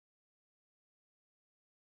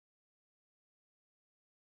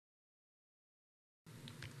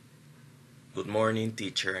Good morning,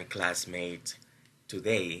 teacher and classmates.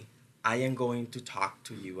 Today, I am going to talk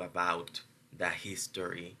to you about the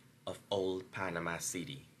history of Old Panama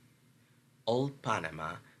City. Old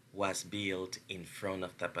Panama was built in front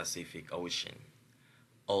of the Pacific Ocean.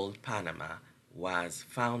 Old Panama was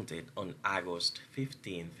founded on August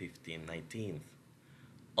 15, 1519.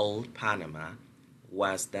 Old Panama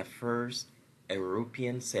was the first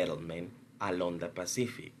European settlement along the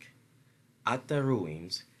Pacific. At the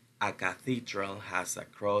ruins, a cathedral has a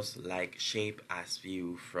cross-like shape as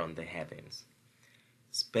viewed from the heavens.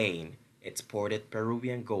 Spain exported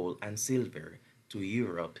Peruvian gold and silver to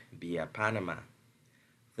Europe via Panama.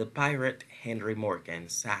 The pirate Henry Morgan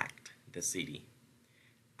sacked the city.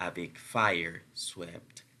 A big fire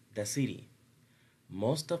swept the city.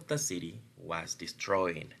 Most of the city was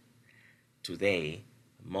destroyed. Today,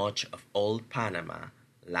 much of old Panama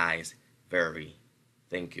lies buried.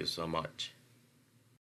 Thank you so much.